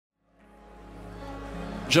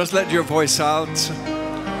Just let your voice out.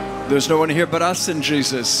 There's no one here but us and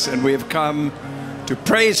Jesus, and we have come to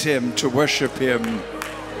praise Him, to worship Him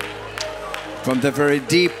from the very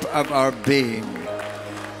deep of our being.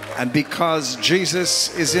 And because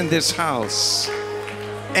Jesus is in this house,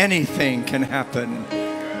 anything can happen.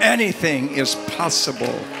 Anything is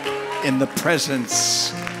possible in the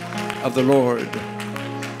presence of the Lord.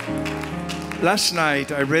 Last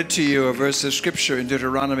night, I read to you a verse of scripture in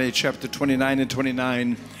Deuteronomy chapter 29 and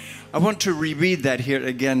 29. I want to reread that here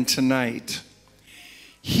again tonight.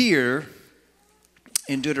 Here,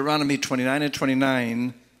 in Deuteronomy 29 and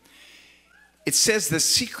 29, it says, the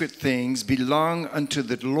secret things belong unto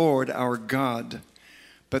the Lord our God,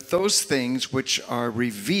 but those things which are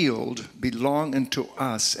revealed belong unto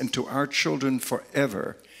us and to our children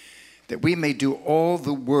forever, that we may do all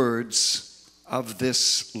the words of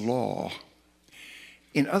this law.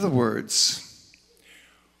 In other words,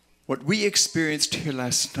 what we experienced here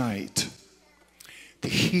last night, the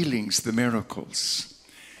healings, the miracles,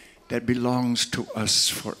 that belongs to us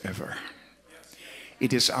forever.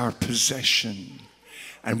 It is our possession,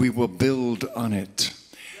 and we will build on it.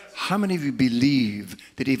 How many of you believe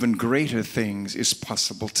that even greater things is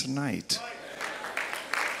possible tonight?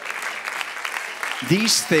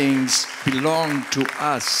 These things belong to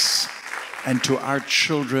us and to our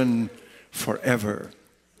children forever.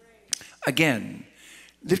 Again,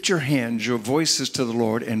 lift your hands, your voices to the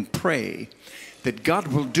Lord, and pray that God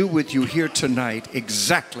will do with you here tonight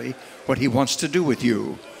exactly what He wants to do with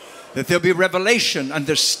you. That there'll be revelation,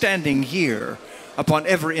 understanding here upon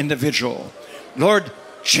every individual. Lord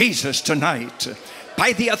Jesus, tonight,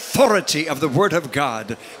 by the authority of the Word of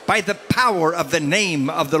God, by the power of the name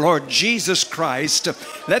of the Lord Jesus Christ,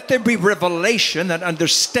 let there be revelation and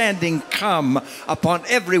understanding come upon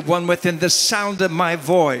everyone within the sound of my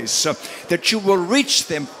voice, that you will reach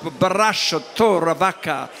them.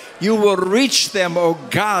 You will reach them, O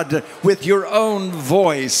God, with your own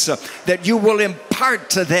voice, that you will impart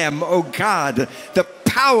to them, O God, the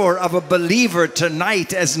power of a believer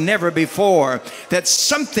tonight as never before, that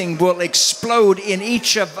something will explode in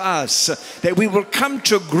each of us, that we will come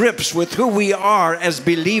to grips with who we are as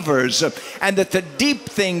believers, and that the deep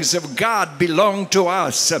things of God belong to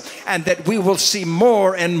us, and that we will see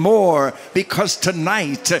more and more, because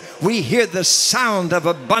tonight we hear the sound of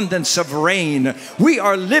abundance of rain. We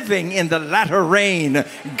are living in the latter rain.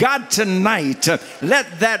 God, tonight,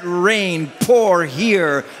 let that rain pour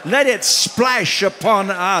here. Let it splash upon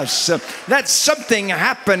us. Let something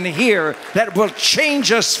happen here that will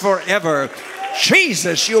change us forever.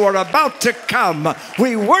 Jesus, you are about to come.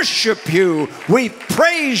 We worship you. We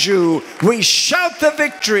praise you. We shout the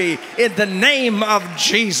victory in the name of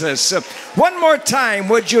Jesus. One more time,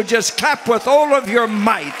 would you just clap with all of your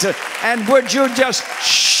might, and would you just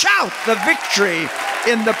shout the victory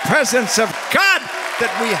in the presence of God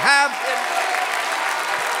that we have in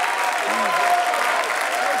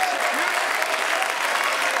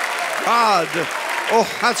God. Oh,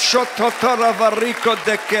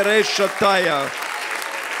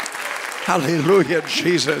 hallelujah,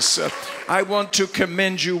 Jesus. I want to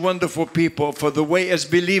commend you, wonderful people, for the way as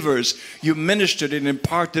believers you ministered and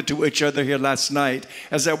imparted to each other here last night.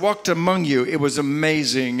 As I walked among you, it was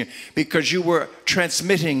amazing, because you were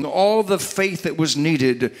transmitting all the faith that was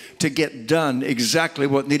needed to get done exactly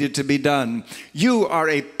what needed to be done. You are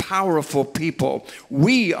a powerful people.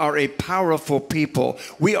 We are a powerful people.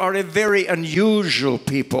 We are a very unusual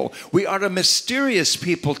people. We are a mysterious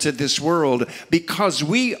people to this world, because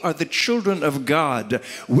we are the children of God.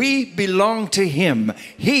 We belong to Him.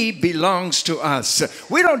 He belongs to us.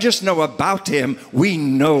 We don't just know about Him, we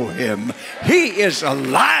know Him. He is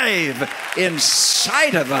alive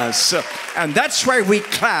inside of us. And that's why we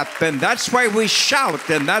clap, and that's why we shout,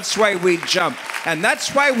 and that's why we jump, and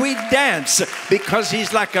that's why we dance, because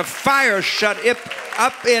He's like a fire shut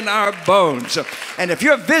up in our bones. And if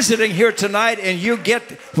you're visiting here tonight and you get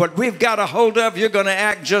what we've got a hold of, you're going to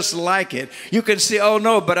act just like it. You can say, oh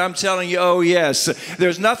no, but I'm telling you, oh yes.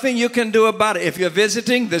 There's nothing you can do about it. If you're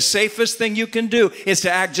visiting, the safest thing you can do is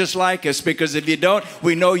to act just like us, because if you don't,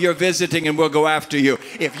 we know you're visiting and we'll go after you.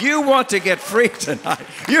 If you want to get free tonight,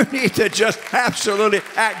 you need to just absolutely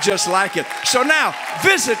act just like it. So now,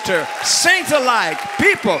 visitor, saint alike,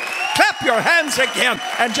 people, clap your hands again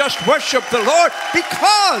and just worship the Lord,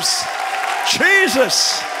 because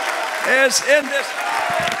Jesus is in this.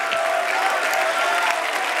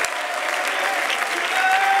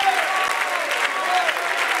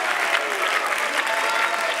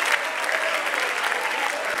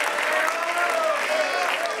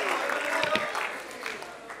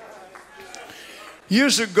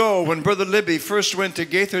 Years ago, when Brother Libby first went to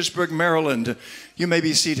Gaithersburg, Maryland, you may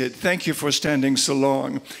be seated. Thank you for standing so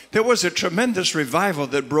long. There was a tremendous revival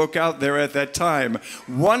that broke out there at that time.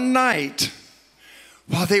 One night,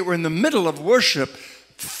 while they were in the middle of worship,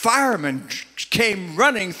 firemen came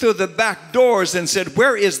running through the back doors and said,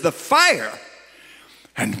 "Where is the fire?"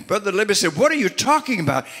 And Brother Libby said, "What are you talking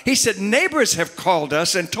about?" He said, "Neighbors have called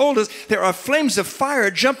us and told us there are flames of fire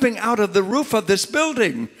jumping out of the roof of this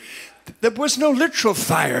building." There was no literal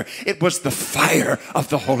fire. It was the fire of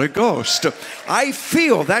the Holy Ghost. I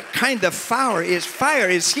feel that kind of fire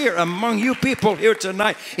is here among you people here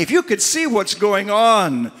tonight. If you could see what's going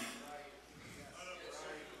on.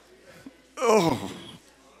 Oh.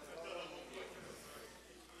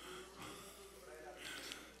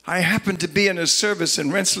 I happened to be in a service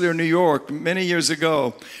in Rensselaer, New York, many years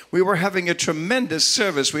ago. We were having a tremendous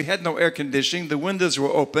service. We had no air conditioning. The windows were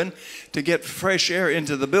open to get fresh air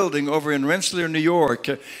into the building over in Rensselaer, New York.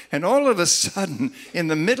 And all of a sudden, in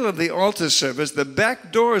the middle of the altar service, the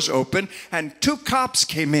back doors opened and 2 cops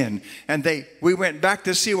came in. And we went back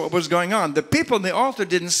to see what was going on. The people in the altar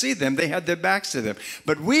didn't see them. They had their backs to them.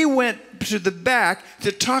 But we went to the back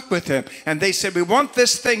to talk with them. And they said, "We want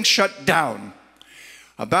this thing shut down."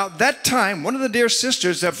 About that time, one of the dear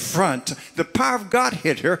sisters up front, the power of God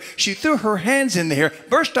hit her. She threw her hands in the air,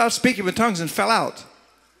 burst out speaking with tongues, and fell out.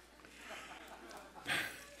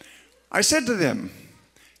 I said to them,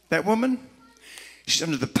 "That woman, she's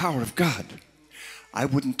under the power of God. I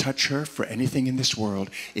wouldn't touch her for anything in this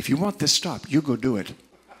world. If you want this stopped, you go do it."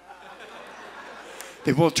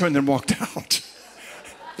 They both turned and walked out.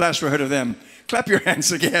 Last we heard of them. Clap your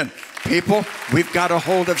hands again. People, we've got a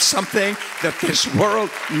hold of something that this world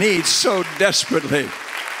needs so desperately.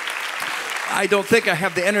 I don't think I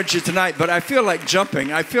have the energy tonight, but I feel like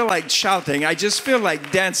jumping. I feel like shouting. I just feel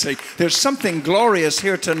like dancing. There's something glorious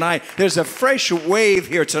here tonight. There's a fresh wave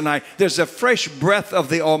here tonight. There's a fresh breath of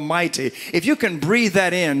the Almighty. If you can breathe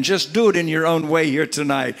that in, just do it in your own way here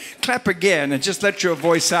tonight. Clap again and just let your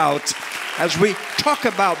voice out as we talk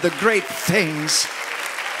about the great things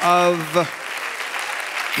of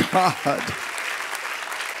God.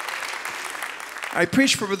 I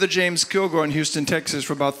preached for Brother James Kilgore in Houston, Texas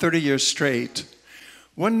for about 30 years straight.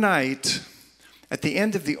 One night, at the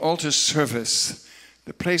end of the altar service,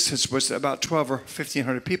 the place was about 12 or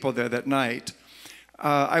 1,500 people there that night.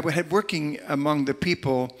 I had working among the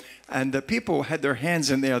people, and the people had their hands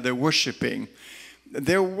in there, they're worshiping.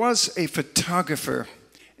 There was a photographer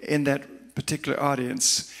in that particular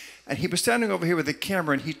audience. And he was standing over here with a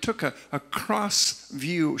camera, and he took a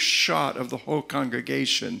cross-view shot of the whole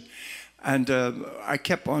congregation. And I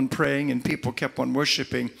kept on praying, and people kept on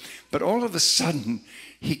worshiping. But all of a sudden,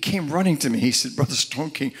 he came running to me. He said, "Brother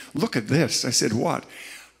Stoneking, look at this." I said, "What?"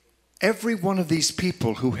 Every one of these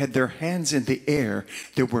people who had their hands in the air,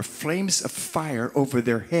 there were flames of fire over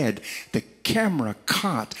their head. The camera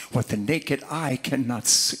caught what the naked eye cannot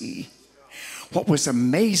see. What was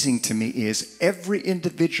amazing to me is every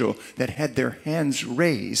individual that had their hands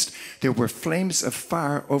raised, there were flames of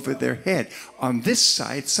fire over their head. On this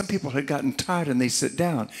side, some people had gotten tired and they sat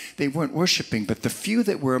down. They weren't worshiping, but the few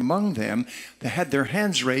that were among them that had their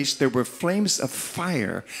hands raised, there were flames of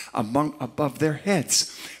fire above their heads.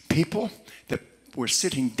 People that were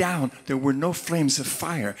sitting down, there were no flames of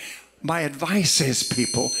fire. My advice is,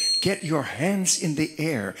 people, get your hands in the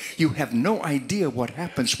air. You have no idea what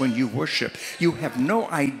happens when you worship. You have no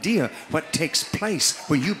idea what takes place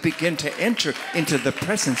when you begin to enter into the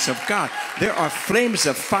presence of God. There are flames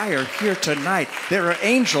of fire here tonight. There are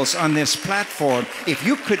angels on this platform. If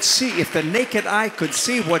you could see, if the naked eye could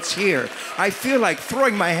see what's here, I feel like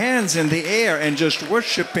throwing my hands in the air and just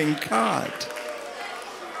worshiping God.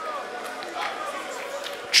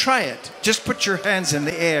 Try it. Just put your hands in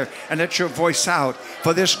the air and let your voice out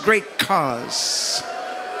for this great cause.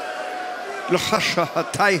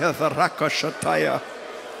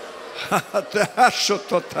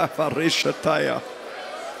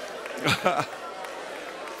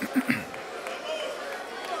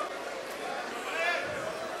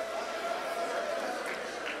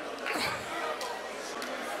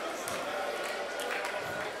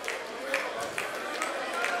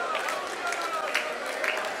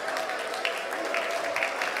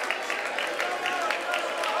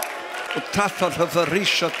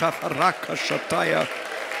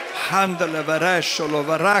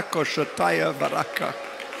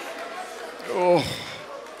 Oh,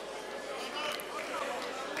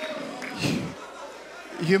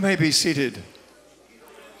 you may be seated.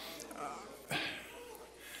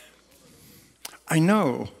 I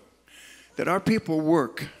know that our people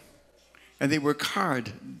work, and they work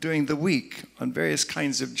hard during the week on various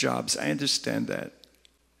kinds of jobs. I understand that.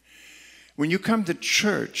 When you come to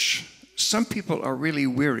church, some people are really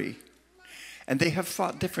weary, and they have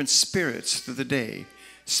fought different spirits through the day,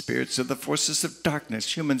 spirits of the forces of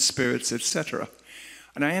darkness, human spirits, etc.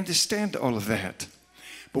 And I understand all of that.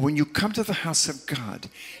 But when you come to the house of God,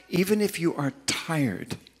 even if you are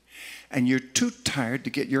tired, and you're too tired to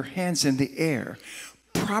get your hands in the air,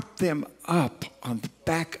 prop them up on the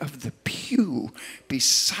back of the pew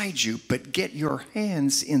beside you, but get your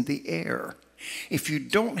hands in the air. If you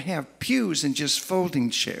don't have pews and just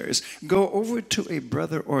folding chairs, go over to a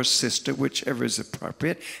brother or sister, whichever is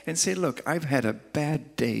appropriate, and say, look, I've had a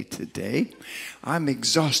bad day today. I'm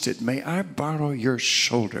exhausted. May I borrow your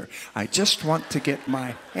shoulder? I just want to get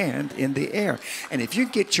my hand in the air. And if you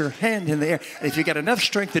get your hand in the air, and if you got enough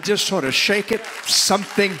strength to just sort of shake it,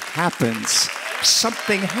 something happens.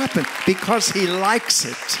 Something happens because he likes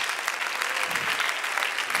it.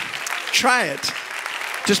 Try it.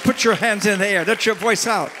 Just put your hands in the air. Let your voice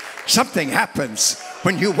out. Something happens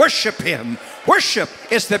when you worship him. Worship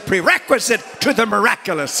is the prerequisite to the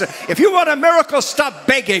miraculous. If you want a miracle, stop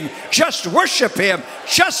begging. Just worship him.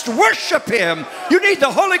 Just worship him. You need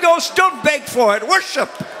the Holy Ghost. Don't beg for it.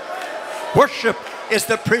 Worship. Worship is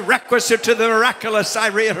the prerequisite to the miraculous, I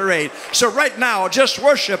reiterate. So right now, just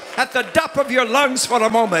worship at the top of your lungs for a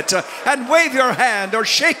moment and wave your hand or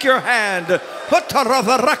shake your hand.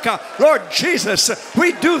 Lord Jesus,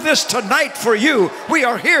 we do this tonight for you. We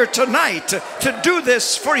are here tonight to do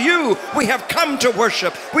this for you. We have come to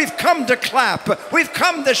worship. We've come to clap. We've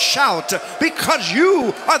come to shout because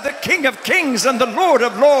you are the King of Kings and the Lord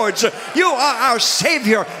of Lords. You are our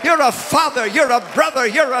Savior. You're a father. You're a brother.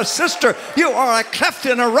 You're a sister. You are a cleft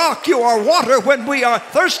in a rock. You are water when we are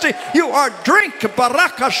thirsty. You are drink.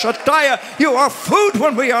 Baraka Shataya. You are food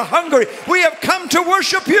when we are hungry. We have come to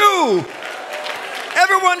worship you.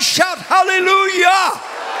 Everyone shout hallelujah.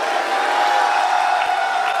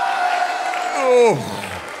 Oh.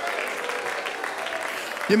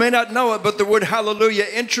 You may not know it, but the word hallelujah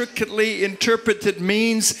intricately interpreted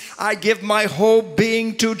means I give my whole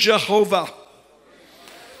being to Jehovah.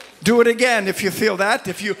 Do it again if you feel that,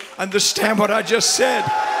 if you understand what I just said.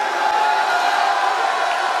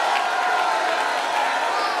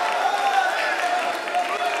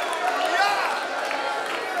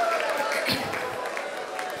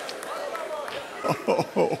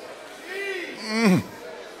 Oh. Mm.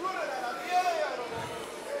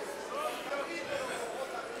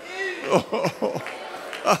 Oh.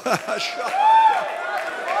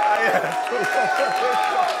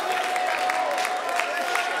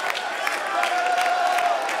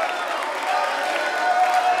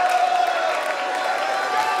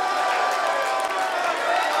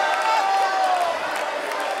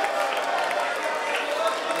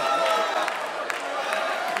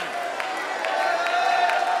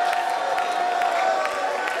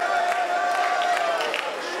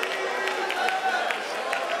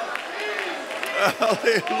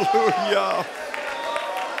 Hallelujah.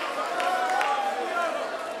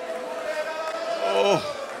 Oh.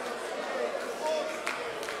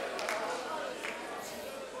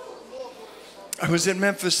 I was in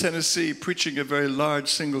Memphis, Tennessee, preaching a very large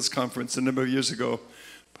singles conference a number of years ago.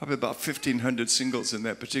 Probably about 1,500 singles in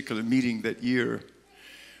that particular meeting that year.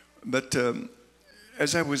 But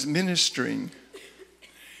as I was ministering,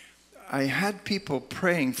 I had people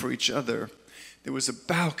praying for each other. There was a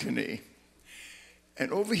balcony.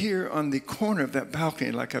 And over here on the corner of that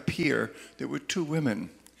balcony, like up here, there were two women.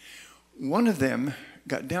 One of them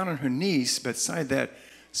got down on her knees beside that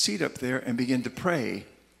seat up there and began to pray.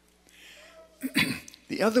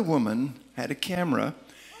 The other woman had a camera,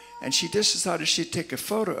 and she just decided she'd take a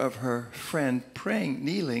photo of her friend praying,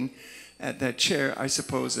 kneeling at that chair, I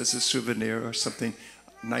suppose as a souvenir or something,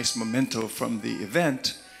 nice memento from the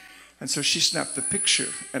event. And so she snapped the picture,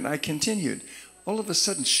 and I continued. All of a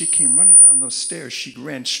sudden, she came running down those stairs. She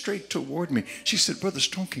ran straight toward me. She said, Brother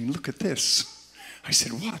Stoneking, look at this. I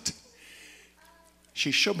said, what? She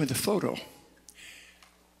showed me the photo.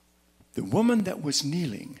 The woman that was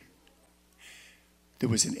kneeling, there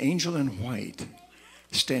was an angel in white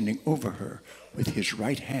standing over her with his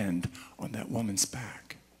right hand on that woman's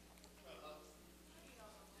back.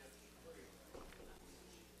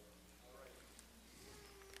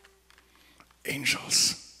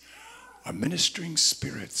 Angels are ministering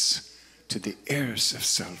spirits to the heirs of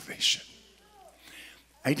salvation.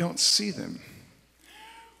 I don't see them,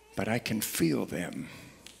 but I can feel them.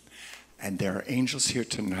 And there are angels here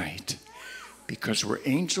tonight, because where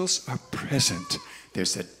angels are present,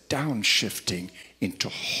 there's a downshifting into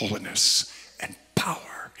holiness and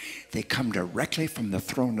power. They come directly from the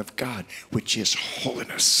throne of God, which is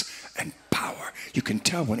holiness and power. You can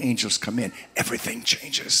tell when angels come in, everything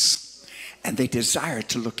changes. And they desire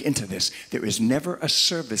to look into this. There is never a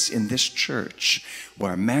service in this church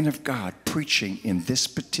where a man of God preaching in this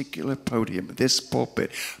particular podium, this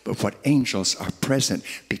pulpit, but what angels are present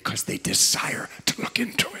because they desire to look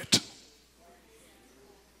into it.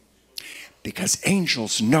 Because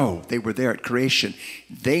angels know, they were there at creation.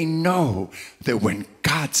 They know that when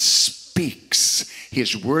God speaks,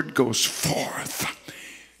 his word goes forth.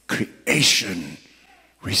 Creation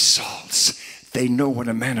results. They know when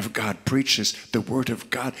a man of God preaches the word of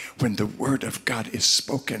God, when the word of God is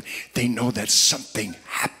spoken, they know that something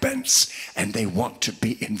happens and they want to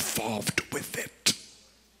be involved with it.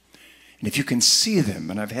 And if you can see them,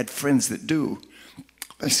 and I've had friends that do,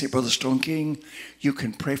 I say, Brother Stoneking, you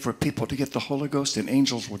can pray for people to get the Holy Ghost and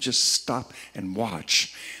angels will just stop and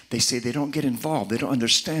watch. They say they don't get involved. They don't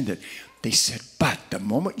understand it. They said, but the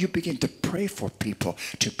moment you begin to pray for people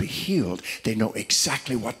to be healed, they know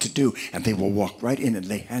exactly what to do and they will walk right in and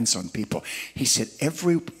lay hands on people. He said,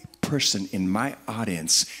 every person in my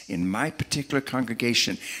audience, in my particular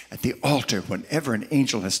congregation, at the altar, whenever an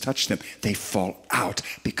angel has touched them, they fall out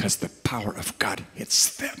because the power of God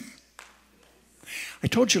hits them. I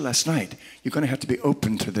told you last night, you're going to have to be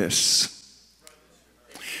open to this.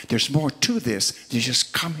 There's more to this than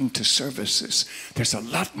just coming to services. There's a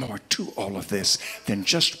lot more to all of this than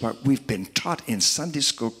just what we've been taught in Sunday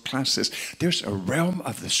school classes. There's a realm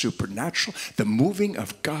of the supernatural, the moving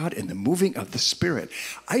of God and the moving of the Spirit.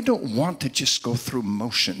 I don't want to just go through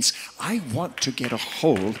motions. I want to get a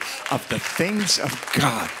hold of the things of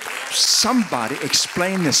God. Somebody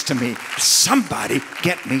explain this to me. Somebody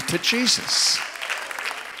get me to Jesus.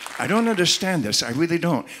 I don't understand this. I really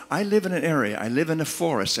don't. I live in an area. I live in a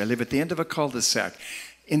forest. I live at the end of a cul-de-sac.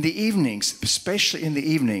 In the evenings, especially in the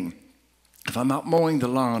evening, if I'm out mowing the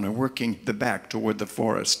lawn or working the back toward the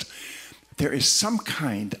forest, there is some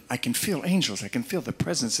kind, I can feel angels. I can feel the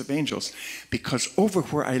presence of angels because over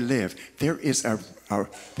where I live, there is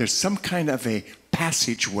there's some kind of a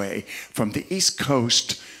passageway from the East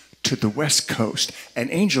Coast to the West Coast,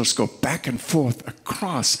 and angels go back and forth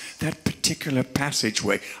across that particular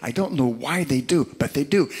passageway. I don't know why they do, but they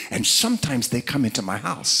do. And sometimes they come into my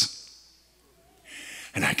house.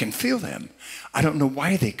 And I can feel them. I don't know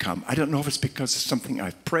why they come. I don't know if it's because of something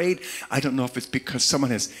I've prayed. I don't know if it's because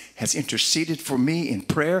someone has interceded for me in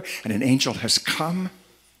prayer and an angel has come.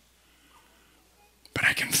 But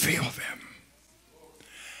I can feel them.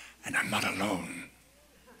 And I'm not alone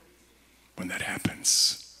when that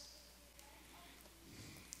happens.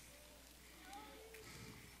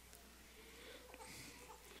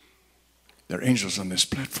 There are angels on this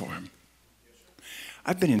platform.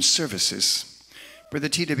 I've been in services. Brother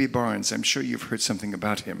T.W. Barnes, I'm sure you've heard something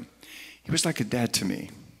about him. He was like a dad to me.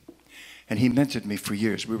 And he mentored me for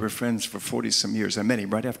years. We were friends for 40-some years. I met him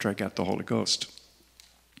right after I got the Holy Ghost.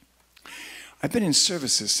 I've been in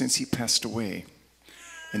services since he passed away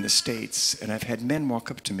in the States. And I've had men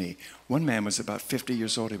walk up to me. One man was about 50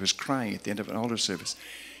 years old. He was crying at the end of an altar service.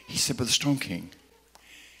 He said, Brother Stoneking,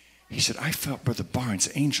 he said, I felt Brother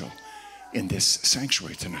Barnes' angel in this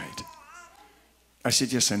sanctuary tonight. I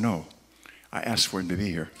said, yes, I know. I asked for him to be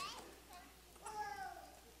here.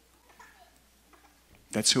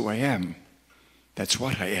 That's who I am. That's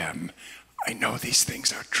what I am. I know these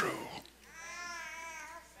things are true.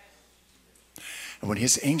 And when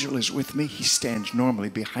his angel is with me, he stands normally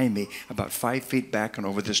behind me about 5 feet back and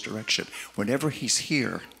over this direction. Whenever he's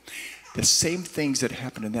here, the same things that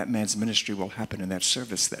happen in that man's ministry will happen in that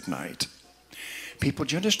service that night. People,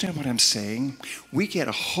 do you understand what I'm saying? We get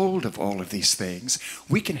a hold of all of these things.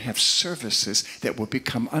 We can have services that will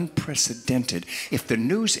become unprecedented. If the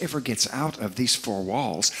news ever gets out of these 4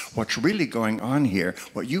 walls, what's really going on here,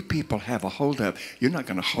 what you people have a hold of, you're not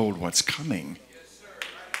going to hold what's coming.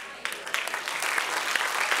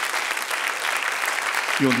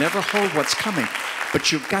 You'll never hold what's coming,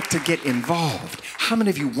 but you've got to get involved. How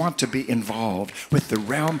many of you want to be involved with the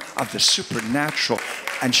realm of the supernatural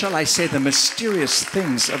and, shall I say, the mysterious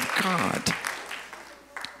things of God?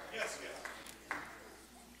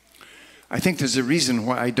 I think there's a reason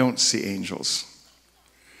why I don't see angels.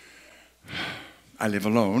 I live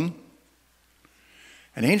alone,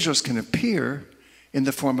 and angels can appear in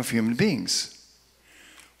the form of human beings.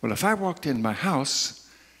 Well, if I walked in my house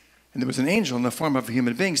and there was an angel in the form of a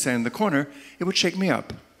human being standing in the corner, it would shake me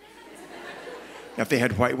up. If they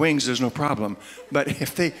had white wings, there's no problem. But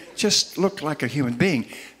if they just looked like a human being,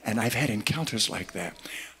 and I've had encounters like that.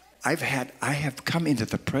 I have come into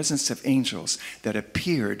the presence of angels that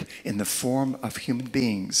appeared in the form of human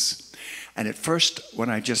beings. And at first, when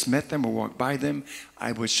I just met them or walked by them,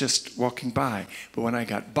 I was just walking by. But when I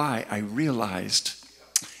got by, I realized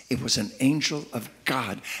It was an angel of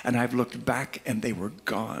God. And I've looked back and they were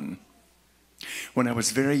gone. When I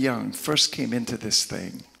was very young, first came into this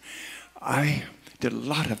thing, I did a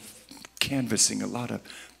lot of canvassing, a lot of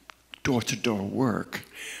door-to-door work.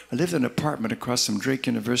 I lived in an apartment across from Drake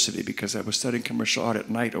University because I was studying commercial art at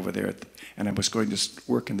night over there, and I was going to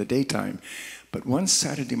work in the daytime. But one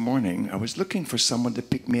Saturday morning, I was looking for someone to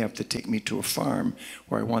pick me up to take me to a farm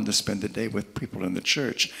where I wanted to spend the day with people in the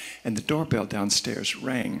church, and the doorbell downstairs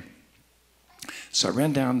rang. So I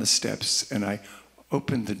ran down the steps, and I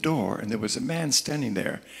opened the door, and there was a man standing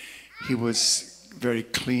there. He was very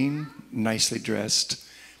clean, nicely dressed.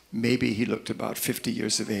 Maybe he looked about 50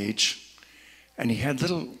 years of age. And he had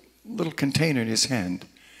a little container in his hand.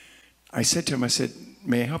 I said to him, I said,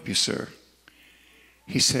 "May I help you, sir?"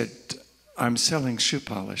 He said, "I'm selling shoe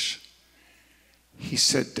polish." He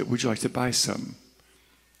said, "Would you like to buy some?"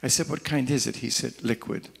 I said, "What kind is it?" He said,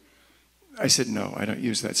 "Liquid." I said, "No, I don't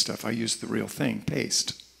use that stuff. I use the real thing,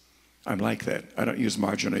 paste. I'm like that. I don't use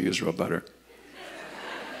margarine, I use real butter.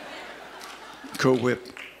 Cool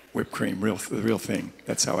whipped cream, the real thing.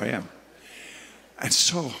 That's how I am." And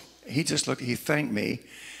so he just looked, he thanked me,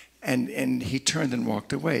 and he turned and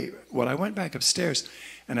walked away. Well, I went back upstairs,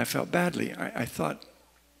 and I felt badly. I thought,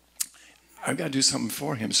 I've got to do something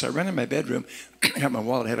for him. So I ran in my bedroom, had my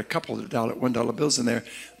wallet, had a couple of $1 bills in there.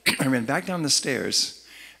 I ran back down the stairs,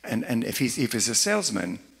 and if he's a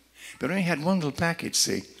salesman, but only had one little package,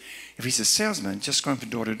 see. If he's a salesman, just going from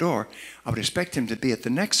door to door, I would expect him to be at the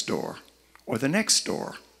next door or the next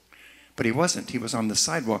door. But he wasn't. He was on the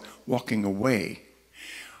sidewalk walking away.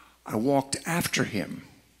 I walked after him,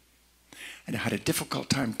 and I had a difficult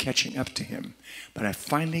time catching up to him. But I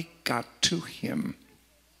finally got to him.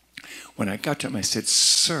 When I got to him, I said,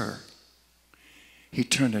 "Sir." He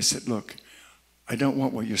turned. I said, "Look, I don't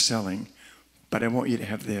want what you're selling, but I want you to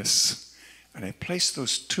have this." And I placed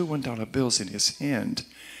those two $1 bills in his hand,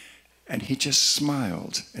 and he just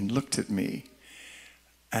smiled and looked at me.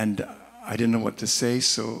 And I didn't know what to say,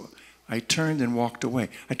 so I turned and walked away.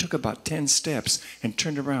 I took about 10 steps and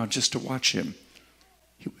turned around just to watch him.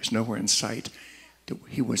 He was nowhere in sight.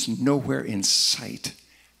 He was nowhere in sight.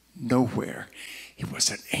 Nowhere. It was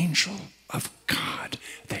an angel of God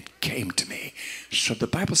that came to me. So the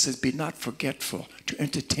Bible says, "Be not forgetful to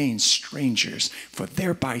entertain strangers, for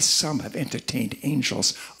thereby some have entertained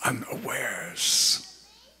angels unawares."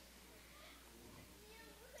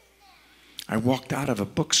 I walked out of a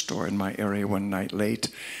bookstore in my area one night late,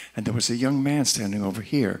 and there was a young man standing over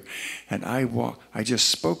here. And I just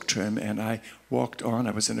spoke to him, and I walked on.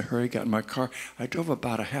 I was in a hurry, got in my car. I drove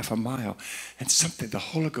about a half a mile, and the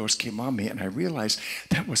Holy Ghost came on me, and I realized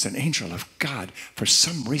that was an angel of God. For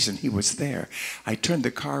some reason, he was there. I turned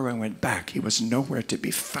the car around and went back. He was nowhere to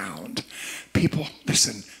be found. People,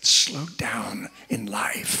 listen, slow down in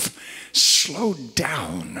life. Slow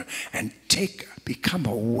down and become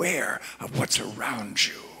aware of what's around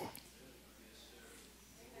you.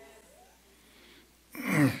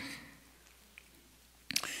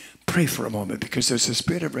 Pray for a moment, because there's a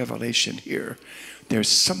spirit of revelation here. There's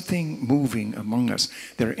something moving among us.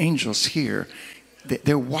 There are angels here.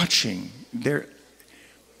 They're watching. They're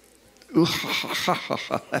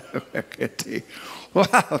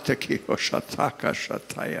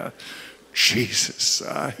Jesus,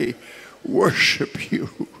 I worship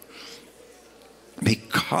you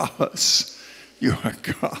because you are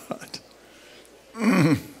God.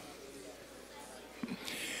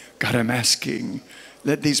 God, I'm asking,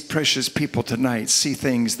 let these precious people tonight see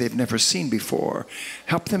things they've never seen before.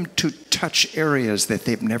 Help them to touch areas that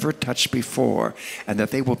they've never touched before, and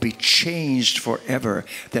that they will be changed forever,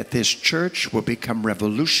 that this church will become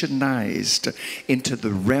revolutionized into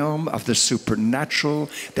the realm of the supernatural,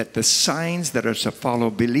 that the signs that are to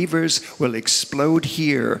follow believers will explode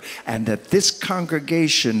here, and that this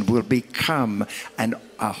congregation will become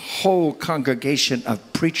a whole congregation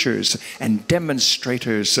of preachers and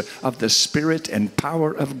demonstrators of the Spirit and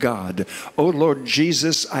power of God. Oh Lord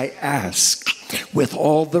Jesus, I ask with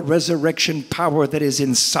all the resurrection power that is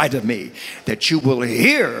inside of me, that you will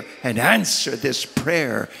hear and answer this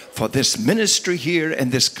prayer for this ministry here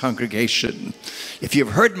and this congregation. If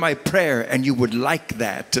you've heard my prayer and you would like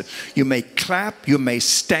that, you may clap, you may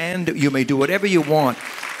stand, you may do whatever you want,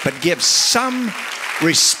 but give some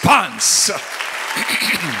response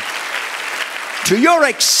to your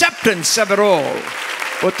acceptance of it all.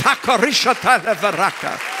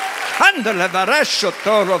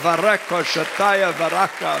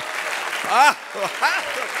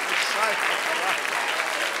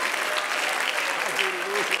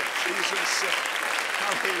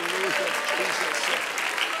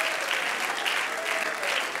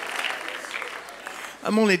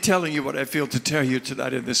 I'm only telling you what I feel to tell you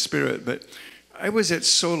tonight in the Spirit, but I was at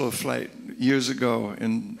Solo Flight years ago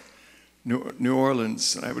in New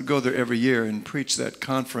Orleans, and I would go there every year and preach that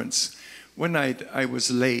conference. One night I was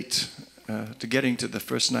late to getting to the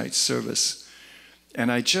first night's service,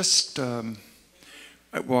 and I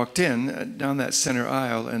walked in down that center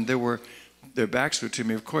aisle, and their backs were to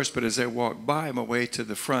me, of course, but as I walked by my way to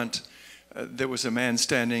the front, there was a man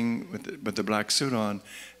standing with the black suit on,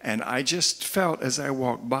 and I just felt as I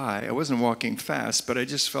walked by, I wasn't walking fast, but I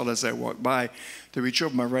just felt as I walked by to reach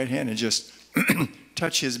over my right hand and just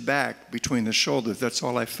touch his back between the shoulders. That's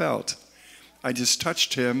all I felt. I just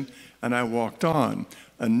touched him, and I walked on.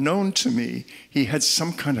 Unknown to me, he had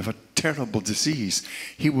some kind of a terrible disease.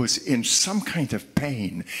 He was in some kind of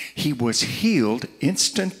pain. He was healed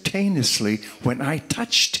instantaneously when I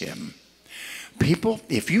touched him. People,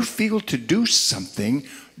 if you feel to do something,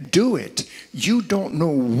 do it. You don't know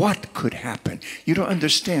what could happen. You don't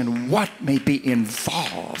understand what may be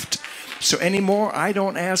involved. So anymore, I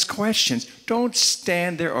don't ask questions. Don't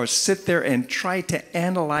stand there or sit there and try to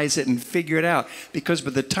analyze it and figure it out, because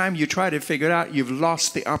by the time you try to figure it out, you've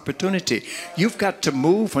lost the opportunity. You've got to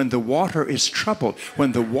move when the water is troubled.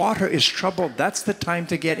 When the water is troubled, that's the time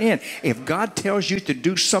to get in. If God tells you to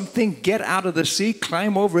do something, get out of the sea,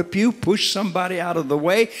 climb over a pew, push somebody out of the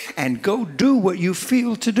way, and go do what you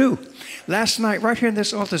feel to do. Last night, right here in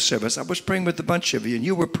this altar service, I was praying with a bunch of you, and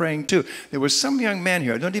you were praying too. There was some young man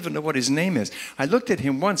here. I don't even know what his name is. I looked at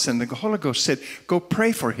him once, and the Holy Ghost said, go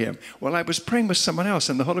pray for him. Well, I was praying with someone else,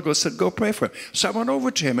 and the Holy Ghost said, go pray for him. So I went over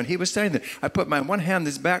to him, and he was standing there. I put my one hand on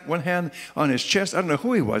his back, one hand on his chest. I don't know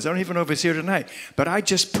who he was. I don't even know if he's here tonight. But I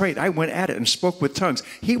just prayed. I went at it and spoke with tongues.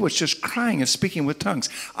 He was just crying and speaking with tongues.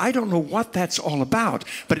 I don't know what that's all about,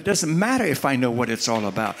 but it doesn't matter if I know what it's all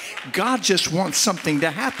about. God just wants something to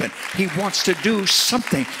happen. He wants to do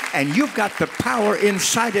something, and you've got the power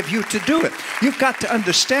inside of you to do it. You've got to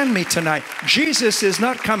understand me tonight. Jesus is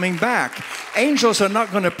not coming back. Angels are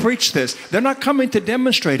not going to preach this. They're not coming to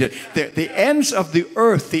demonstrate it. The ends of the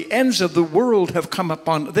earth, the ends of the world have come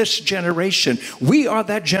upon this generation. We are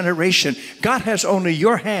that generation. God has only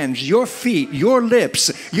your hands, your feet, your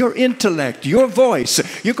lips, your intellect, your voice.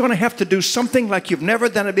 You're going to have to do something like you've never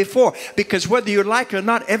done it before, because whether you like it or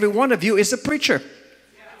not, every one of you is a preacher.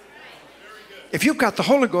 If you've got the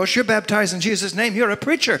Holy Ghost, you're baptized in Jesus' name, you're a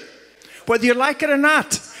preacher. Whether you like it or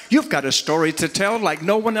not, you've got a story to tell like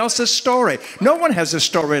no one else's story. No one has a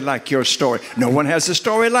story like your story. No one has a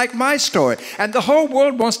story like my story. And the whole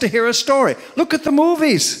world wants to hear a story. Look at the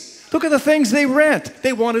movies. Look at the things they rent.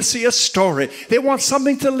 They want to see a story. They want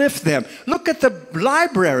something to lift them. Look at the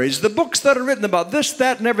libraries, the books that are written about this,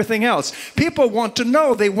 that, and everything else. People want to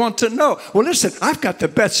know. They want to know. Well, listen, I've got the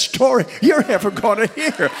best story you're ever going to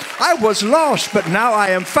hear. I was lost, but now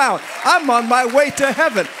I am found. I'm on my way to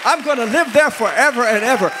heaven. I'm going to live there forever and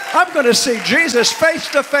ever. I'm going to see Jesus face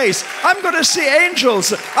to face. I'm going to see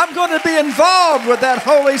angels. I'm going to be involved with that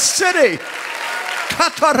holy city.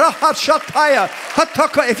 If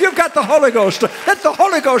you've got the Holy Ghost, let the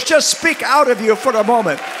Holy Ghost just speak out of you for a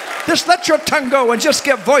moment. Just let your tongue go and just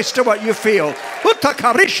give voice to what you feel.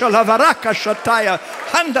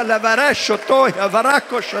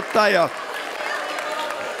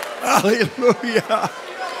 Hallelujah.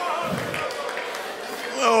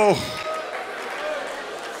 Oh.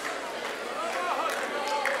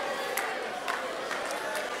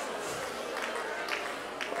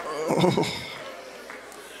 Oh.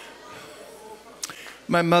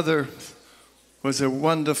 My mother was a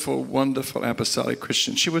wonderful, wonderful apostolic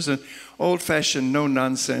Christian. She was an old-fashioned,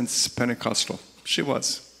 no-nonsense Pentecostal. She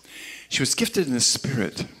was. She was gifted in the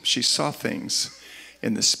Spirit. She saw things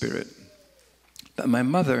in the Spirit. But my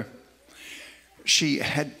mother, she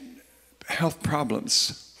had health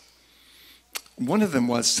problems. One of them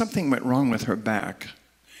was something went wrong with her back.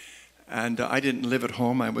 And I didn't live at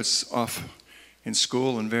home. I was off in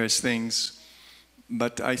school and various things.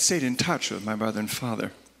 But I stayed in touch with my mother and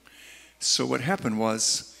father. So what happened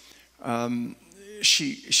was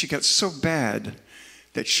she got so bad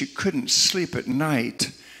that she couldn't sleep at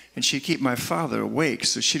night, and she'd keep my father awake.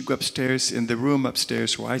 So she'd go upstairs in the room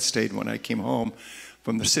upstairs where I stayed when I came home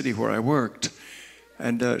from the city where I worked.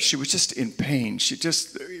 And she was just in pain.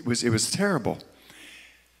 It was terrible.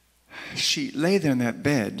 She lay there in that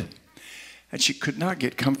bed, and she could not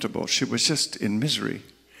get comfortable. She was just in misery.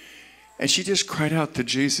 And she just cried out to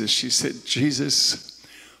Jesus. She said, Jesus,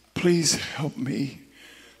 please help me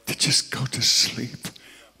to just go to sleep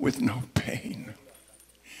with no pain.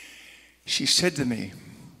 She said to me,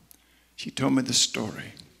 she told me the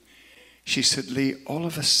story. She said, Lee, all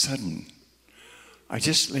of a sudden, I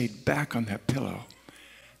just laid back on that pillow,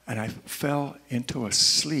 And I fell into a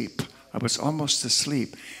sleep. I was almost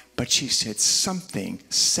asleep. But she said something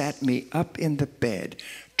sat me up in the bed,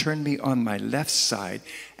 turned me on my left side,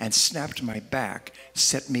 and snapped my back,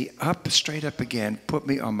 set me up straight up again, put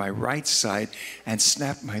me on my right side, and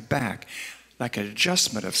snapped my back, like an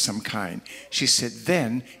adjustment of some kind. She said,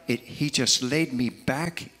 then he just laid me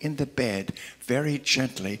back in the bed very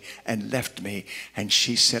gently and left me. And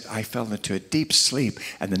she said, I fell into a deep sleep.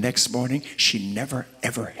 And the next morning, she never,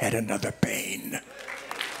 ever had another pain.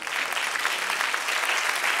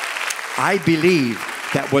 I believe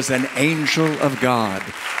that was an angel of God.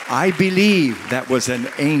 I believe that was an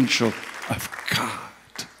angel of God.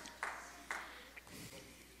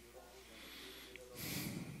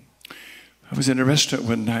 I was in a restaurant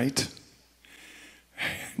one night,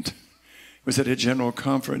 and it was at a general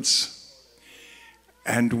conference,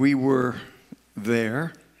 and we were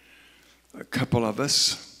there, a couple of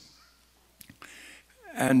us,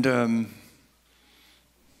 and the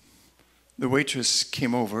waitress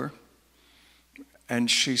came over,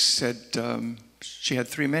 and she said, she had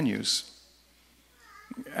 3 menus,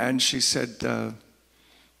 and she said,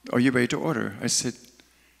 are you ready to order? I said,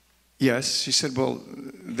 yes. She said, well,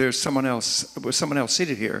 there's someone else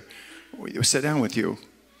seated here. We'll sit down with you.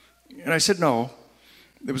 And I said, no,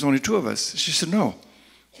 there was only 2 of us. She said, no,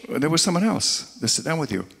 there was someone else that sit down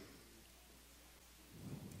with you.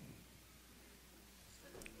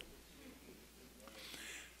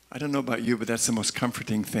 I don't know about you, but that's the most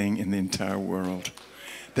comforting thing in the entire world.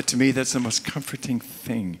 That to me, that's the most comforting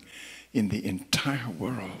thing in the entire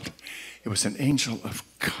world. It was an angel of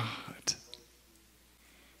God.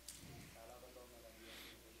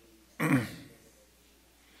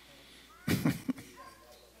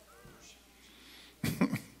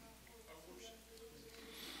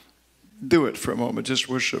 Do it for a moment, just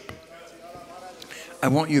worship. I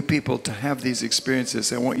want you people to have these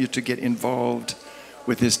experiences. I want you to get involved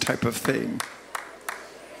with this type of thing.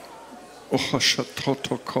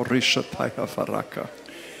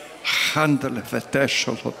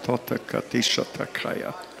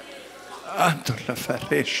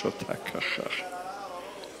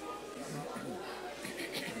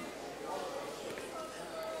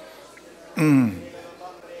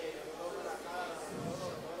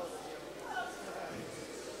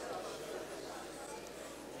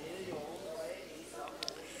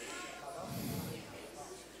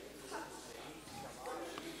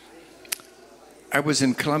 I was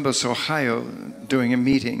in Columbus, Ohio, doing a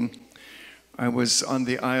meeting. I was on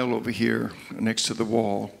the aisle over here next to the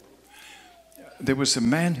wall. There was a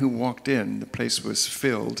man who walked in. The place was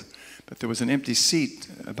filled, but there was an empty seat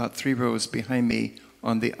about 3 rows behind me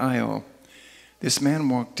on the aisle. This man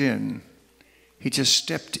walked in. He just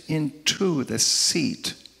stepped into the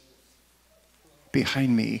seat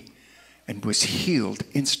behind me and was healed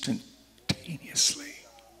instantaneously.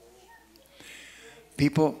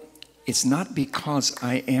 People, it's not because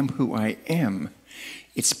I am who I am.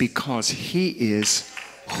 It's because he is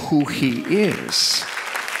who he is.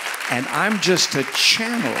 And I'm just a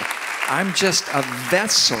channel. I'm just a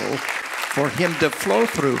vessel for him to flow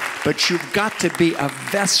through. But you've got to be a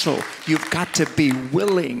vessel. You've got to be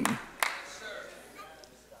willing.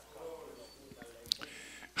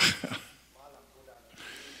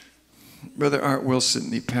 Brother Art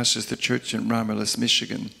Wilson, he pastors the church in Romulus,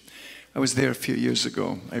 Michigan. I was there a few years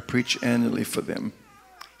ago. I preach annually for them.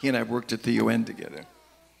 He and I worked at the UN together.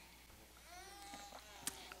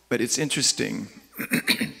 But it's interesting.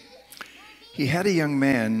 He had a young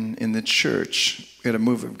man in the church. We had a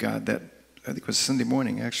move of God that, I think, was Sunday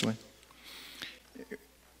morning, actually.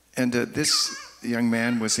 And this young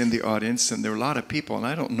man was in the audience, and there were a lot of people, and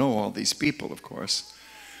I don't know all these people, of course.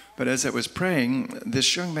 But as I was praying,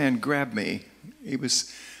 this young man grabbed me. He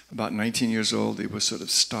was about 19 years old. He was sort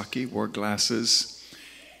of stocky, wore glasses.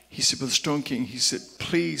 He said, Brother Stoneking, he said,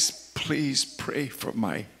 please, please pray for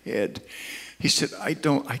my head. He said, I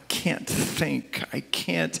can't think. I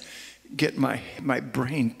can't get my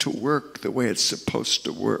brain to work the way it's supposed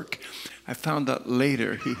to work. I found out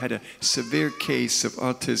later he had a severe case of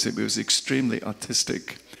autism. He was extremely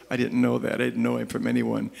autistic. I didn't know that. I didn't know him from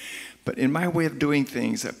anyone. But in my way of doing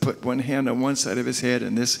things, I put one hand on one side of his head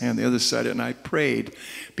and this hand on the other side, and I prayed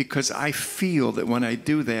because I feel that when I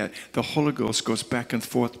do that, the Holy Ghost goes back and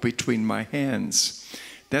forth between my hands.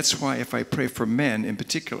 That's why if I pray for men in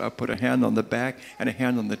particular, I put a hand on the back and a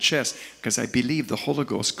hand on the chest, because I believe the Holy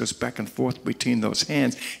Ghost goes back and forth between those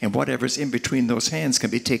hands, and whatever's in between those hands can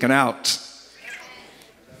be taken out.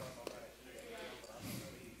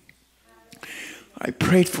 I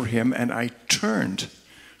prayed for him, and I turned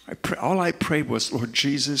All I prayed was, Lord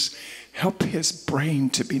Jesus, help his brain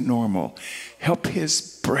to be normal. Help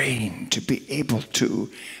his brain to be able to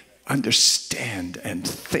understand and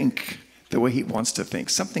think the way he wants to think.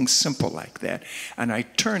 Something simple like that. And I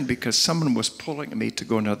turned because someone was pulling me to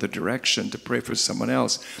go another direction to pray for someone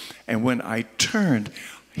else. And when I turned,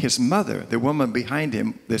 his mother, the woman behind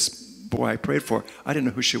him, this boy I prayed for, I didn't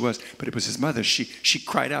know who she was, but it was his mother. She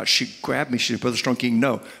cried out. She grabbed me. She said, Brother Stoneking,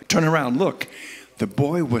 no. Turn around, look. The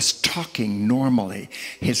boy was talking normally.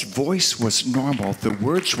 His voice was normal. The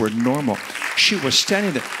words were normal. She was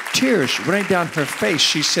standing there, tears running down her face.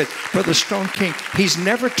 She said, Brother Stoneking, he's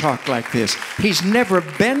never talked like this. He's never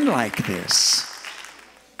been like this.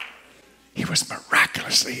 He was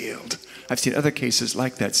miraculously healed. I've seen other cases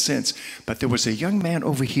like that since. But there was a young man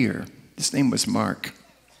over here. His name was Mark.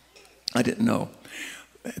 I didn't know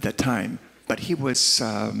at that time. But he was,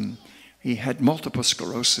 he had multiple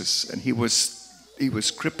sclerosis, and he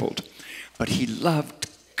was crippled, but he loved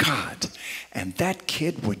God. And that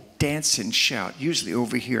kid would dance and shout, usually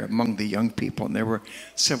over here among the young people, and there were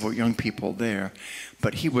several young people there.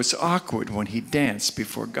 But he was awkward when he danced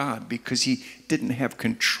before God because he didn't have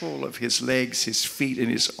control of his legs, his feet,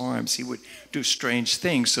 and his arms. He would do strange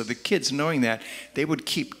things. So the kids, knowing that, they would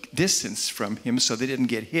keep distance from him so they didn't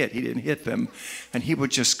get hit. He didn't hit them, and he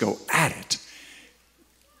would just go at it.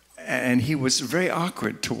 And he was very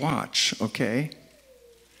awkward to watch, okay?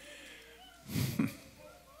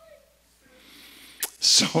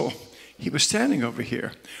 So he was standing over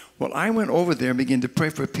here. Well, I went over there and began to pray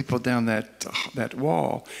for people down that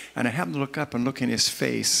wall. And I happened to look up and look in his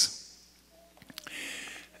face.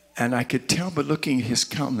 And I could tell by looking at his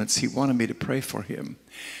countenance, he wanted me to pray for him.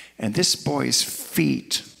 And this boy's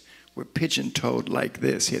feet were pigeon-toed like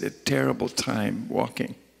this. He had a terrible time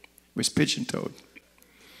walking. He was pigeon-toed.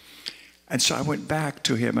 And so I went back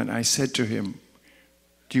to him and I said to him,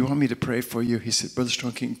 do you want me to pray for you? He said, Brother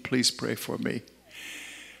Stoneking, please pray for me.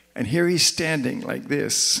 And here he's standing like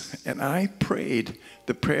this. And I prayed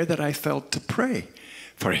the prayer that I felt to pray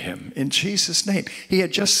for him in Jesus' name. He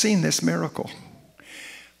had just seen this miracle.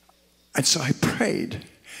 And so I prayed.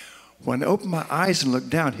 When I opened my eyes and looked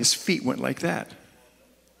down, his feet went like that.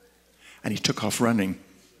 And he took off running.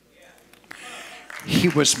 He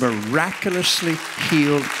was miraculously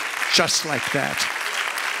healed just like that.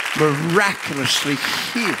 Miraculously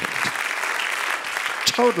healed.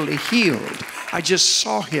 Totally healed. I just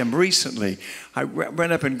saw him recently. I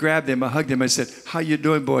ran up and grabbed him. I hugged him. I said, how you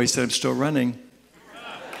doing, boy? He said, I'm still running.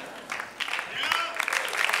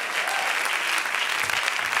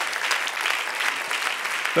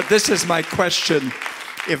 But this is my question.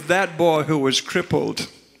 If that boy who was crippled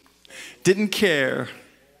didn't care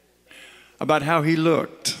about how he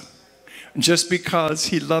looked, just because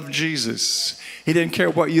he loved Jesus, he didn't care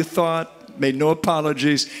what you thought, made no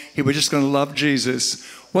apologies, he was just going to love Jesus.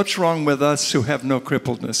 What's wrong with us who have no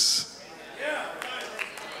crippledness?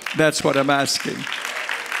 That's what I'm asking.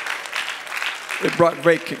 It brought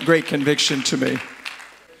great conviction to me.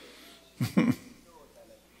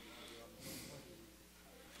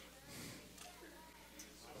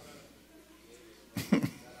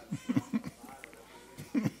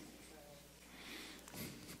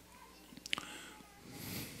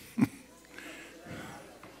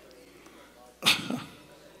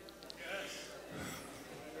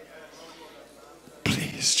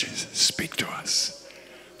 Please, Jesus, speak to us.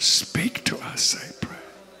 Speak to us, I pray.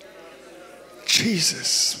 Jesus,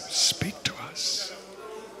 speak to us.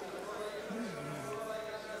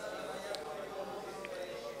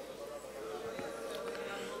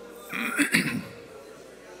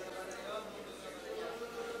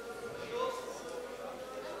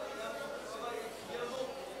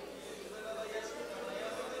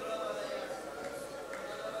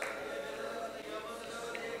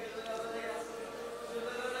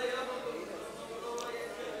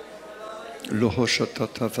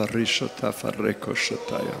 Lohoshatata varishata fareko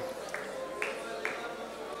shataya.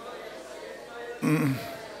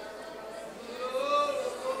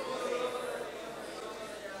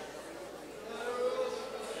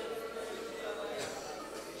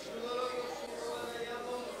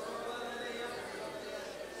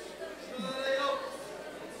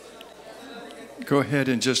 Go ahead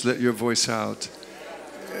and just let your voice out.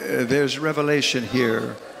 There's revelation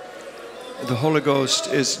here. The Holy Ghost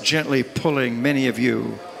is gently pulling many of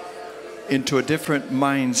you into a different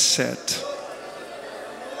mindset,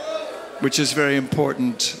 which is very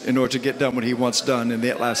important in order to get done what He wants done in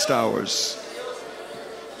the last hours.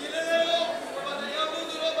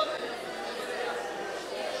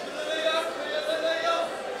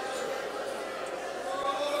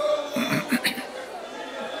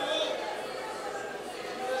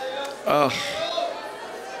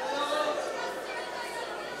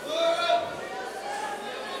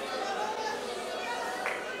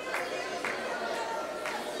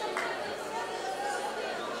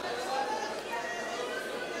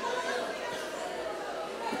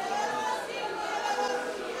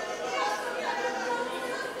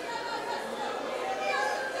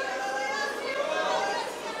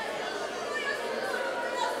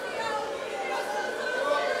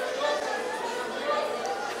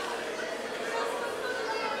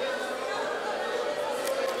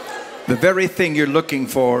 The very thing you're looking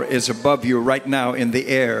for is above you right now in the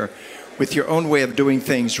air. With your own way of doing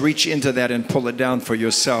things, reach into that and pull it down for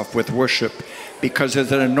yourself with worship, because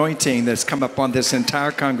there's an anointing that's come upon this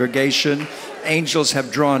entire congregation. Angels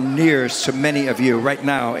have drawn near to many of you right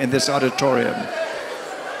now in this auditorium.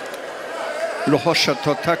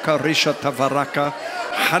 Lohoshototaka risha tavaraka,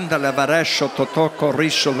 handale varesho totoko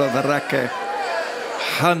risho lavarake,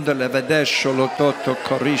 handale vedesho lototo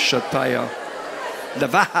korisha taya.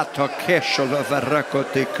 Levahato kesho lavarako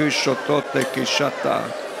te kusho tote kishata.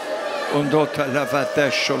 Ondota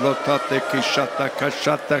lavadesho lotote kishata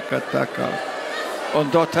kashata kataka.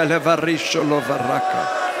 Ondota levarisho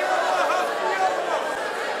lovaraka.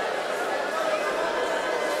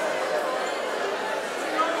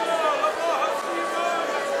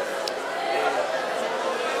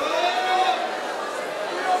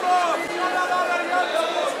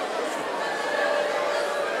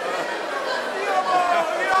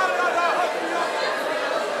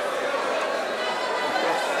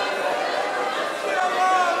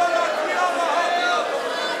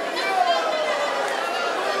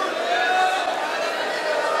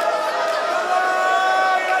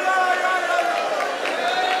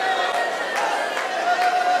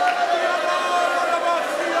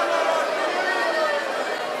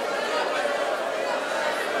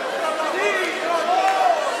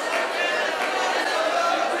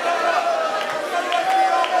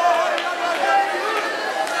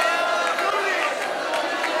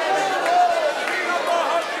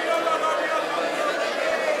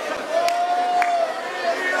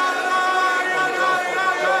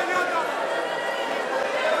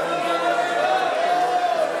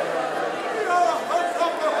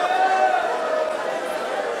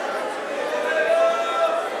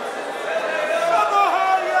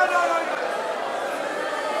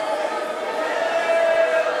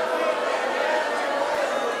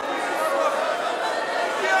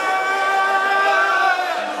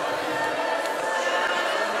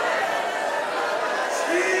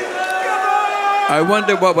 I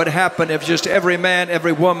wonder what would happen if just every man,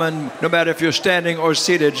 every woman, no matter if you're standing or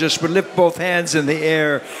seated, just would lift both hands in the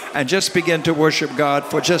air and just begin to worship God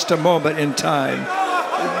for just a moment in time.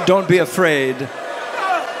 Don't be afraid.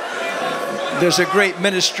 There's a great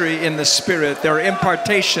ministry in the Spirit. There are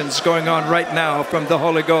impartations going on right now from the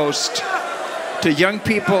Holy Ghost to young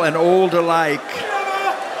people and old alike.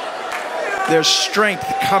 There's strength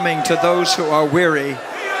coming to those who are weary.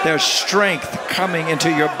 There's strength coming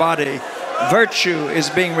into your body. Virtue is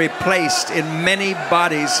being replaced in many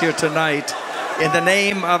bodies here tonight. In the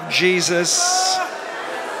name of Jesus.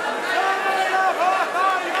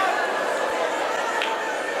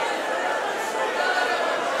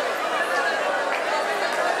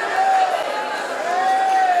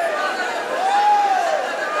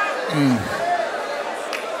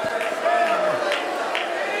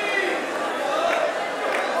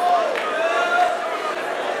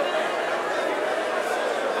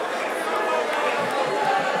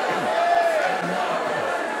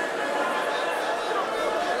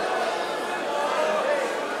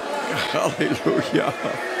 Hallelujah.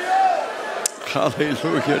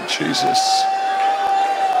 Hallelujah, Jesus.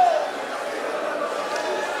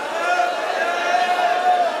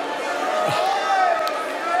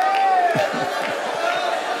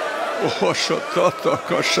 Oh, shototo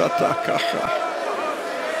koshatakaha.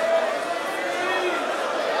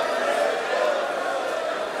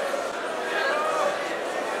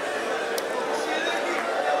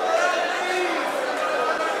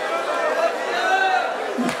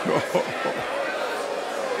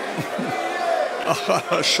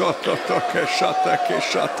 Shototoke shatake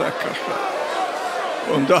shatakaha.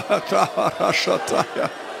 Undata harashataya.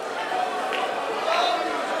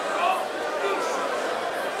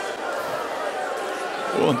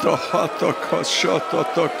 Undohato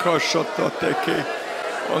koshototo koshototeki.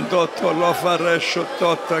 Undoto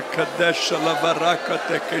lovareshototo kadesha lavaraka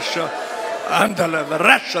tekesha. Andala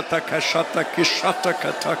varashata kashata kishata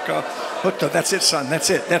kataka. That's it, son. That's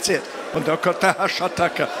it. That's it.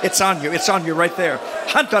 It's on you. It's on you right there.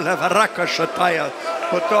 Handala varaka shataya.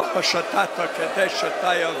 Shatata kadesha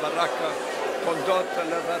taya varaka. Condota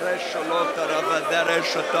levaresho lota ravadere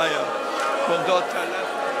shataya. Condota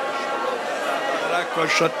levarako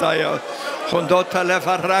shataya. Condota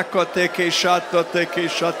levarako teke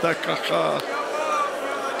shata kacha.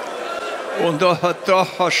 Undoha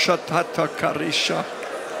toho shatata karisha.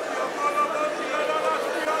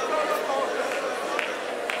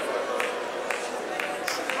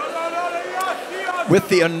 With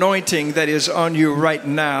the anointing that is on you right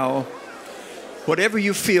now, whatever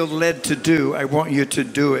you feel led to do, I want you to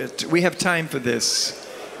do it. We have time for this.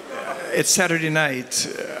 It's Saturday night.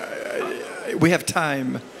 We have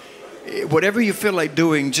time. Whatever you feel like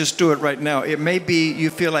doing, just do it right now. It may be you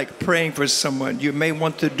feel like praying for someone. You may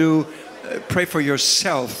want to pray for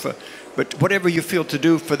yourself. But whatever you feel to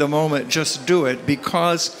do for the moment, just do it,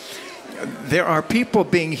 because there are people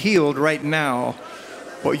being healed right now.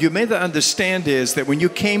 What you may not understand is that when you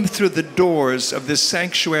came through the doors of this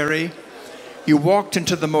sanctuary, you walked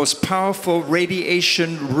into the most powerful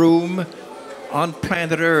radiation room on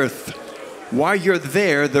planet Earth. While you're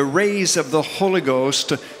there, the rays of the Holy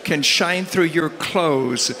Ghost can shine through your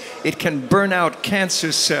clothes. It can burn out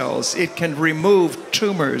cancer cells. It can remove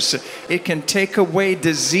tumors. It can take away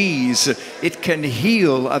disease. It can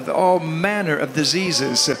heal of all manner of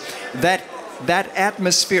diseases. That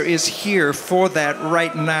atmosphere is here for that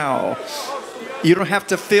right now. You don't have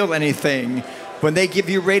to feel anything. When they give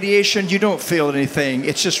you radiation, you don't feel anything.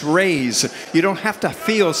 It's just rays. You don't have to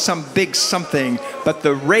feel some big something, but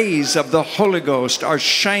the rays of the Holy Ghost are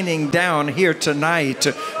shining down here tonight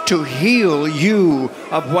to heal you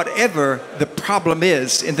of whatever the problem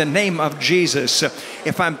is in the name of Jesus.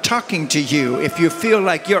 If I'm talking to you, if you feel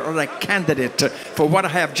like you're a candidate for what I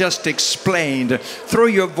have just explained, throw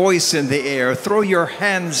your voice in the air, throw your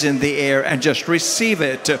hands in the air, and just receive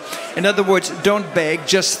it. In other words, don't beg,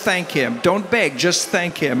 just thank Him. Don't beg, just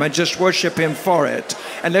thank Him and just worship Him for it.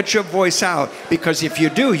 And let your voice out, because if you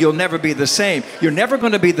do, you'll never be the same. You're never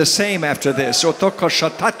going to be the same after this.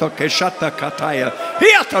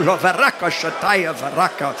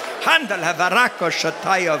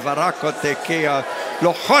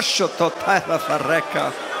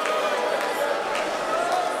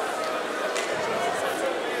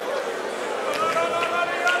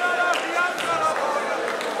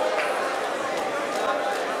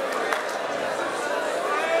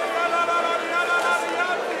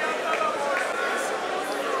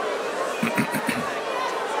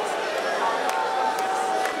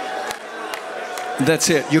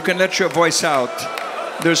 That's it. You can let your voice out.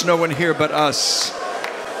 There's no one here but us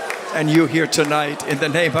and you here tonight in the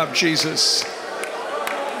name of Jesus.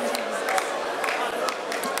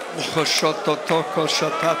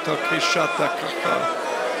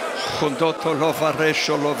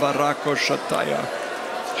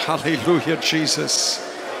 Hallelujah, Jesus.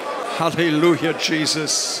 Hallelujah,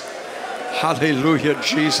 Jesus. Hallelujah,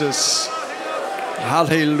 Jesus.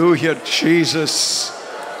 Hallelujah, Jesus.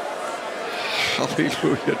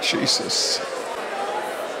 Hallelujah, Jesus.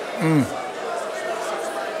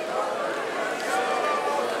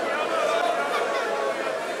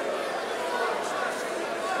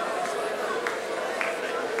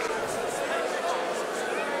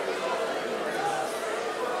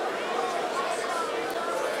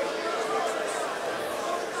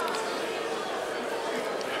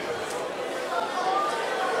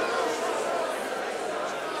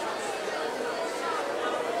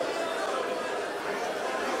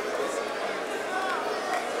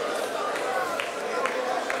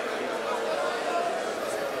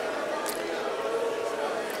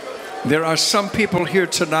 There are some people here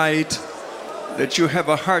tonight that you have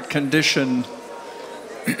a heart condition.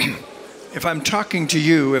 If I'm talking to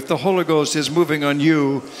you, if the Holy Ghost is moving on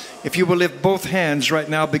you, if you will lift both hands right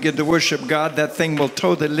now, begin to worship God, that thing will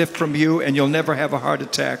totally lift from you and you'll never have a heart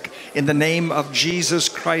attack. In the name of Jesus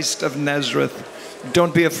Christ of Nazareth,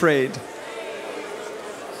 don't be afraid.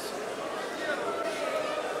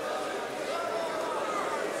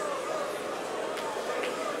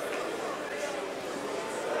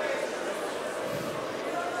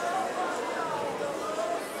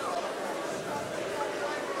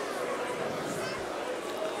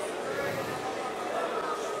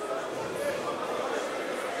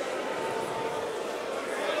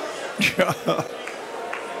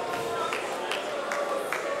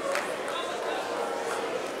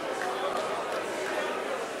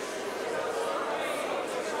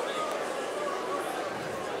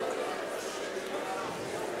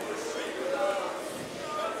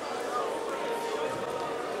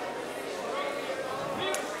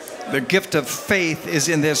 The gift of faith is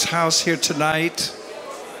in this house here tonight.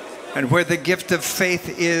 And where the gift of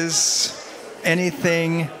faith is,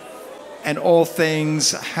 anything and all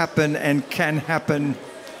things happen and can happen.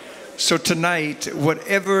 So tonight,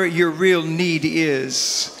 whatever your real need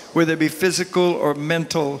is, whether it be physical or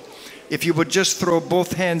mental, if you would just throw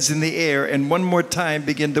both hands in the air and one more time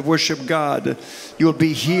begin to worship God, you'll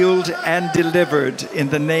be healed and delivered in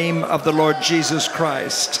the name of the Lord Jesus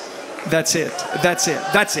Christ. That's it. That's it.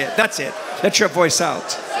 That's it. That's it. Let your voice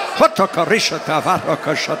out.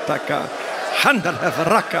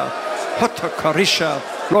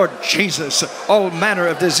 Lord Jesus, all manner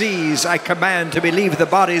of disease I command to leave the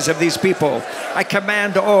bodies of these people. I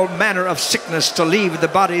command all manner of sickness to leave the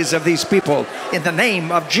bodies of these people. In the name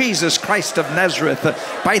of Jesus Christ of Nazareth,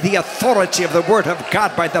 by the authority of the Word of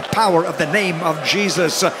God, by the power of the name of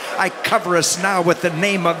Jesus, I cover us now with the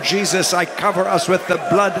name of Jesus. I cover us with the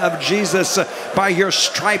blood of Jesus. By your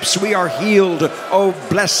stripes we are healed. Oh,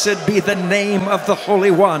 blessed be the name of the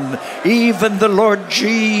Holy One, even the Lord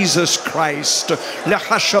Jesus Christ.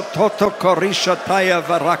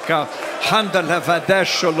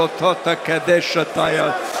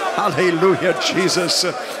 Hallelujah, Jesus.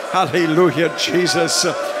 Hallelujah, Jesus.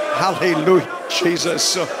 Hallelujah,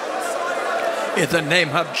 Jesus. In the name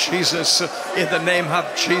of Jesus. In the name of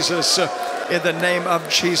Jesus. In the name of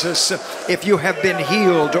Jesus. If you have been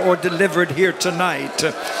healed or delivered here tonight,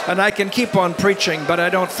 and I can keep on preaching, but I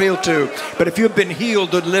don't feel to, but if you've been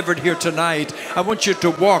healed or delivered here tonight, I want you to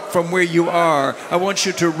walk from where you are. I want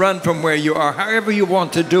you to run from where you are, however you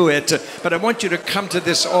want to do it. But I want you to come to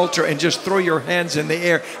this altar and just throw your hands in the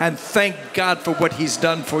air and thank God for what He's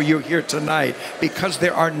done for you here tonight, because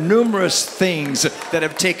there are numerous things that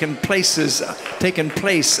have taken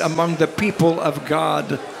place among the people of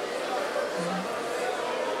God.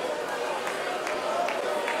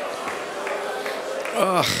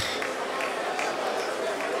 Ugh.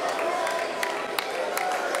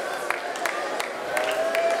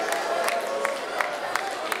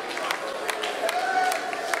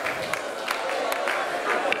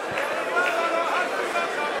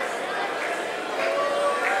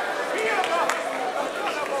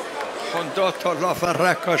 Hondoto la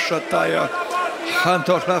faraka shataya,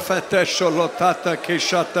 Hando la fatesho lotata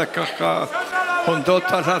kishata kaka,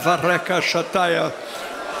 Hondota la faraka shataya.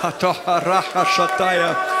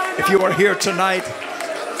 If you are here tonight,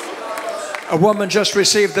 a woman just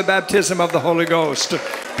received the baptism of the Holy Ghost.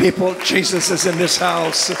 People, Jesus is in this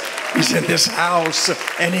house. He's in this house.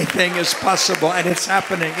 Anything is possible, and it's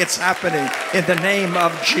happening. It's happening in the name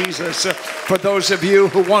of Jesus. For those of you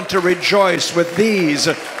who want to rejoice with these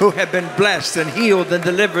who have been blessed and healed and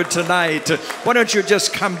delivered tonight, why don't you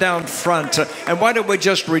just come down front, and why don't we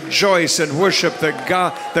just rejoice and worship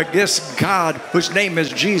this God whose name is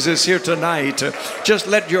Jesus here tonight. Just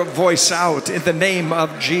let your voice out in the name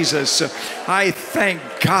of Jesus. I thank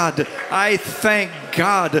God. I thank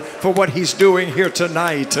God for what He's doing here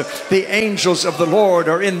tonight. The angels of the Lord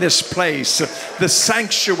are in this place. The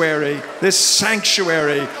sanctuary, this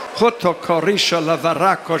sanctuary. In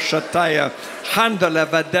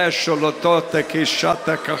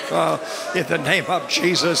the name of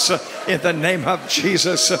Jesus, in the name of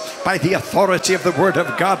Jesus, by the authority of the Word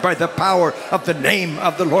of God, by the power of the name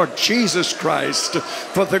of the Lord Jesus Christ,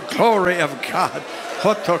 for the glory of God.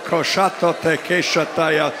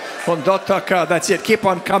 That's it. Keep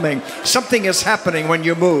on coming. Something is happening when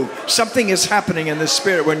you move. Something is happening in the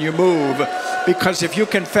Spirit when you move. Because if you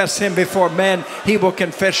confess Him before men, He will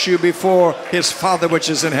confess you before His Father which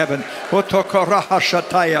is in heaven.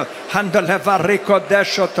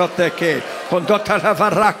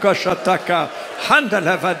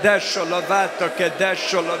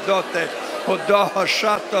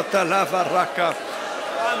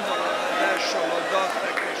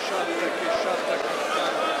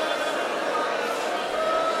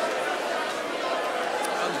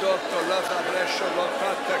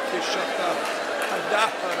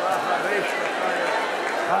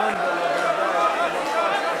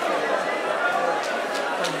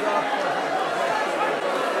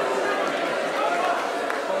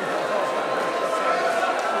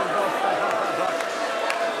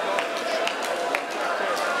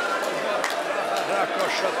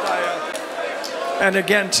 And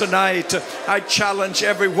again tonight, I challenge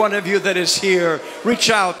every one of you that is here,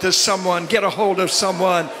 reach out to someone, get a hold of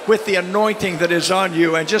someone with the anointing that is on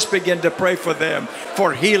you, and just begin to pray for them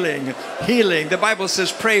for healing. Healing. The Bible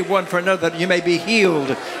says, pray one for another that you may be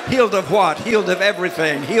healed. Healed of what? Healed of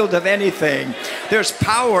everything. Healed of anything. There's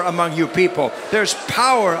power among you people. There's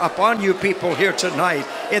power upon you people here tonight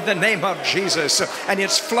in the name of Jesus. And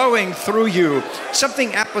it's flowing through you.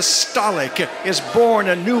 Something apostolic is born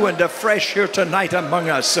anew and afresh here tonight among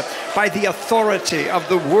us by the authority of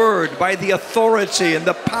the word, by the authority and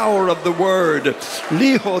the power of the word.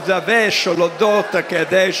 Liho davesho lodota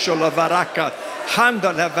kedesho la varaka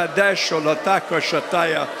handa la vadesho lotako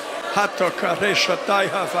shataya hato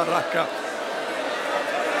kareshataya varaka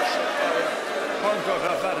hondo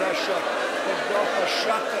la varasha odopa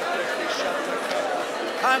shata tekishataka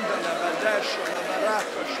handa la vadesho la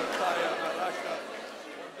varaka